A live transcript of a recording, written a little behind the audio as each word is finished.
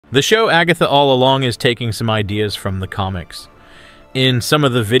The show Agatha All Along is taking some ideas from the comics. In some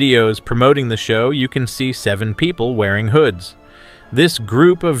of the videos promoting the show, you can see 7 people wearing hoods. This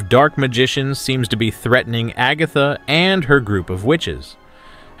group of dark magicians seems to be threatening Agatha and her group of witches.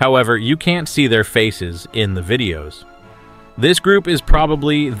 However, you can't see their faces in the videos. This group is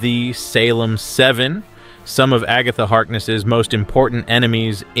probably the Salem Seven, some of Agatha Harkness's most important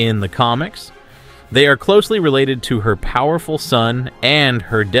enemies in the comics. They are closely related to her powerful son and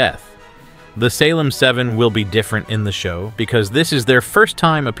her death. The Salem Seven will be different in the show because this is their first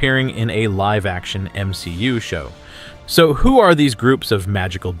time appearing in a live-action MCU show. So who are these groups of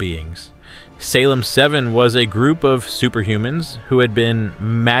magical beings? Salem Seven was a group of superhumans who had been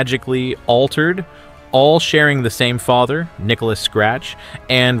magically altered, all sharing the same father, Nicholas Scratch,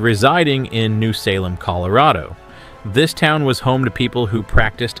 and residing in New Salem, Colorado. This town was home to people who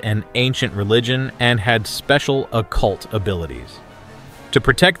practiced an ancient religion and had special occult abilities. To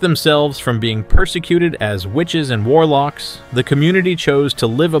protect themselves from being persecuted as witches and warlocks, the community chose to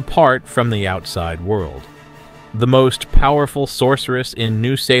live apart from the outside world. The most powerful sorceress in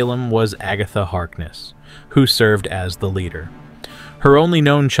New Salem was Agatha Harkness, who served as the leader. Her only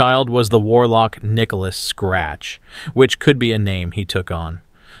known child was the warlock Nicholas Scratch, which could be a name he took on.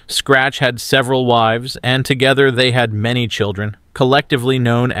 Scratch had several wives, and together they had many children, collectively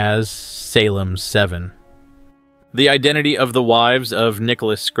known as Salem Seven. The identity of the wives of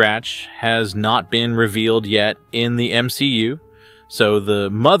Nicholas Scratch has not been revealed yet in the MCU, so the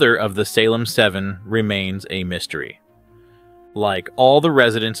mother of the Salem Seven remains a mystery. Like all the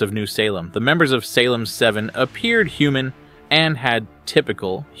residents of New Salem, the members of Salem Seven appeared human and had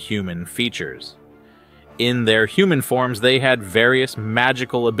typical human features. In their human forms, they had various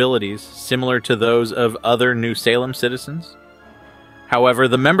magical abilities similar to those of other New Salem citizens. However,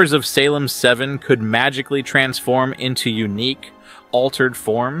 the members of Salem Seven could magically transform into unique, altered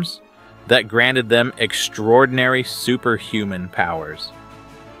forms that granted them extraordinary superhuman powers.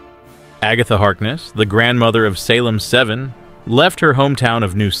 Agatha Harkness, the grandmother of Salem Seven, left her hometown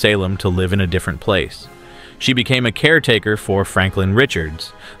of New Salem to live in a different place. She became a caretaker for Franklin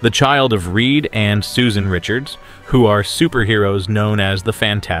Richards, the child of Reed and Susan Richards, who are superheroes known as the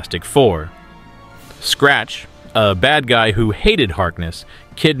Fantastic Four. Scratch, a bad guy who hated Harkness,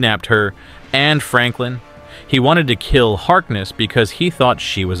 kidnapped her and Franklin. He wanted to kill Harkness because he thought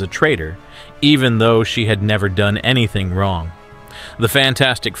she was a traitor, even though she had never done anything wrong. The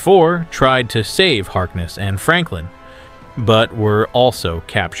Fantastic Four tried to save Harkness and Franklin, but were also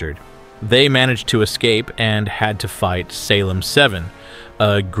captured. They managed to escape and had to fight Salem Seven,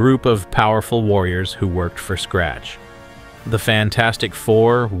 a group of powerful warriors who worked for Scratch. The Fantastic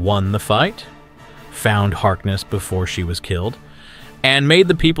Four won the fight, found Harkness before she was killed, and made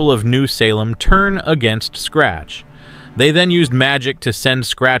the people of New Salem turn against Scratch. They then used magic to send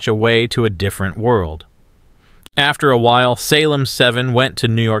Scratch away to a different world. After a while, Salem Seven went to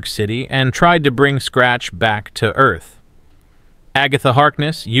New York City and tried to bring Scratch back to Earth. Agatha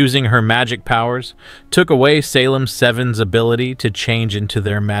Harkness, using her magic powers, took away Salem Seven's ability to change into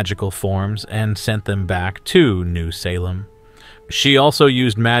their magical forms and sent them back to New Salem. She also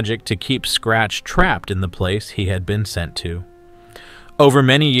used magic to keep Scratch trapped in the place he had been sent to. Over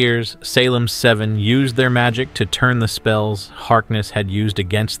many years, Salem Seven used their magic to turn the spells Harkness had used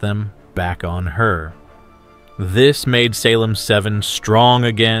against them back on her. This made Salem Seven strong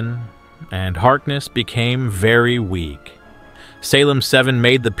again, and Harkness became very weak. Salem Seven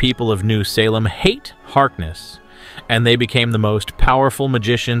made the people of New Salem hate Harkness, and they became the most powerful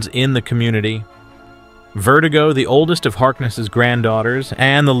magicians in the community. Vertigo, the oldest of Harkness's granddaughters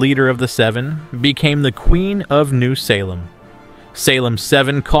and the leader of the Seven, became the Queen of New Salem. Salem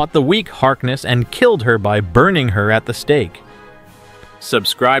Seven caught the weak Harkness and killed her by burning her at the stake.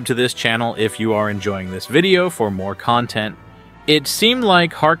 Subscribe to this channel if you are enjoying this video for more content. It seemed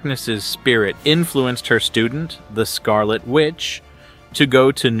like Harkness's spirit influenced her student, the Scarlet Witch, to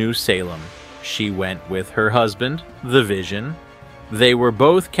go to New Salem. She went with her husband, the Vision. They were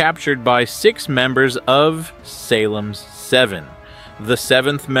both captured by 6 members of Salem's Seven. The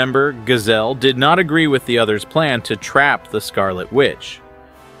 7th member, Gazelle, did not agree with the others' plan to trap the Scarlet Witch.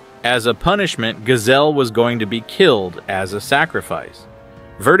 As a punishment, Gazelle was going to be killed as a sacrifice.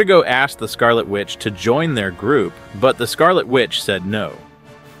 Vertigo asked the Scarlet Witch to join their group, but the Scarlet Witch said no.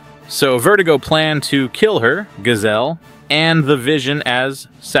 So Vertigo planned to kill her, Gazelle, and the Vision as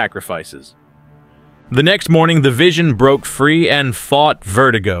sacrifices. The next morning, the Vision broke free and fought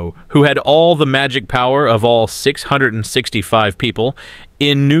Vertigo, who had all the magic power of all 665 people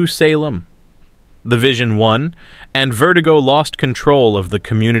in New Salem. The Vision won, and Vertigo lost control of the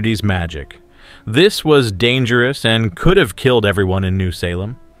community's magic. This was dangerous and could have killed everyone in New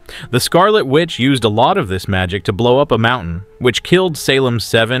Salem. The Scarlet Witch used a lot of this magic to blow up a mountain, which killed Salem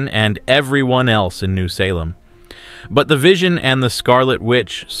 7 and everyone else in New Salem. But the Vision and the Scarlet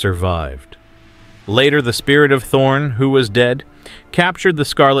Witch survived. Later, the Spirit of Thorn, who was dead, captured the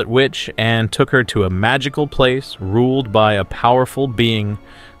Scarlet Witch and took her to a magical place ruled by a powerful being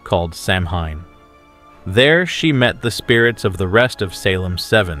called Samhain. There she met the spirits of the rest of Salem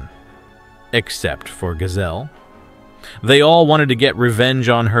 7, except for Gazelle. They all wanted to get revenge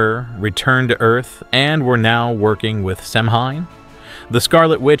on her, return to Earth, and were now working with Samhain. The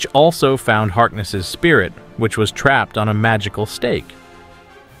Scarlet Witch also found Harkness's spirit, which was trapped on a magical stake.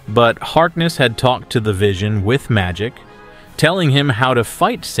 But Harkness had talked to the Vision with magic, telling him how to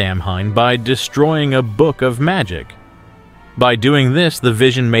fight Samhain by destroying a book of magic. By doing this, the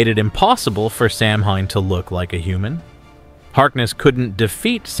Vision made it impossible for Samhain to look like a human. Harkness couldn't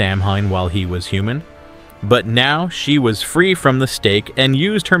defeat Samhain while he was human, but now she was free from the stake and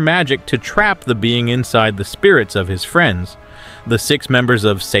used her magic to trap the being inside the spirits of his friends, the 6 members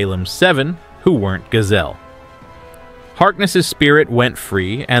of Salem 7 who weren't Gazelle. Harkness's spirit went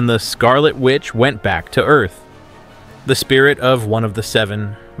free, and the Scarlet Witch went back to Earth. The spirit of one of the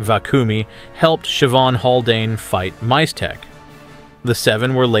 7, Vakumi, helped Siobhan Haldane fight Mystech. The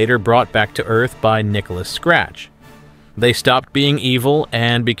 7 were later brought back to Earth by Nicholas Scratch. They stopped being evil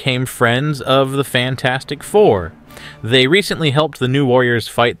and became friends of the Fantastic Four. They recently helped the New Warriors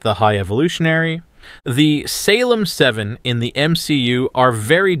fight the High Evolutionary. The Salem 7 in the MCU are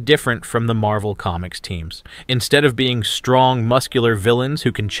very different from the Marvel Comics teams. Instead of being strong, muscular villains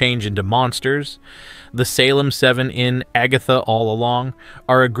who can change into monsters, the Salem 7 in Agatha All Along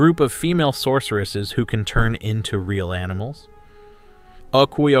are a group of female sorceresses who can turn into real animals.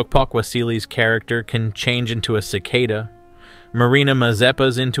 Okwuokpokwasili's character can change into a cicada, Marina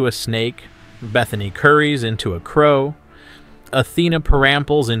Mazeppa's into a snake, Bethany Curry's into a crow, Athena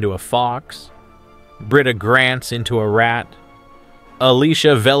Parample's into a fox, Britta Grant's into a rat,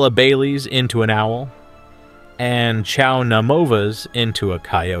 Alicia Vela Bailey's into an owl, and Chow Namova's into a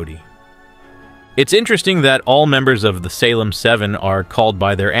coyote. It's interesting that all members of the Salem 7 are called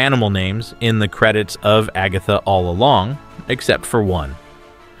by their animal names in the credits of Agatha All Along, except for one.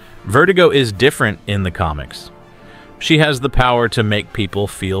 Vertigo is different in the comics. She has the power to make people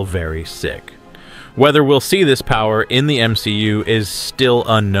feel very sick. Whether we'll see this power in the MCU is still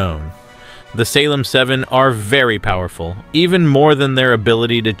unknown. The Salem 7 are very powerful, even more than their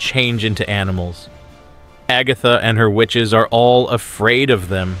ability to change into animals. Agatha and her witches are all afraid of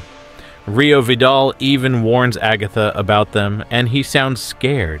them. Rio Vidal even warns Agatha about them, and he sounds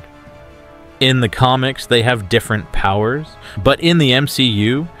scared. In the comics, they have different powers, but in the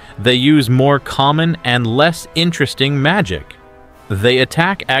MCU, they use more common and less interesting magic. They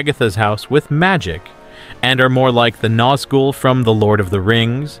attack Agatha's house with magic, and are more like the Nazgul from The Lord of the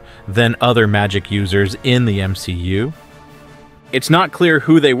Rings than other magic users in the MCU. It's not clear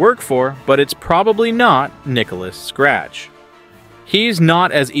who they work for, but it's probably not Nicholas Scratch. He's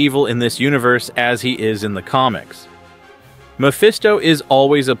not as evil in this universe as he is in the comics. Mephisto is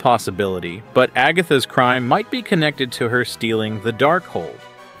always a possibility, but Agatha's crime might be connected to her stealing the Darkhold.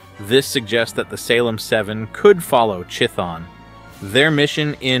 This suggests that the Salem 7 could follow Chithon. Their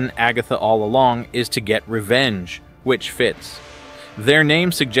mission in Agatha All Along is to get revenge, which fits. Their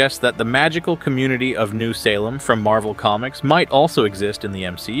name suggests that the magical community of New Salem from Marvel Comics might also exist in the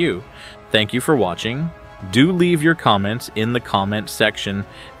MCU. Thank you for watching. Do leave your comments in the comment section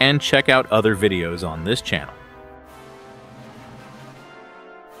and check out other videos on this channel.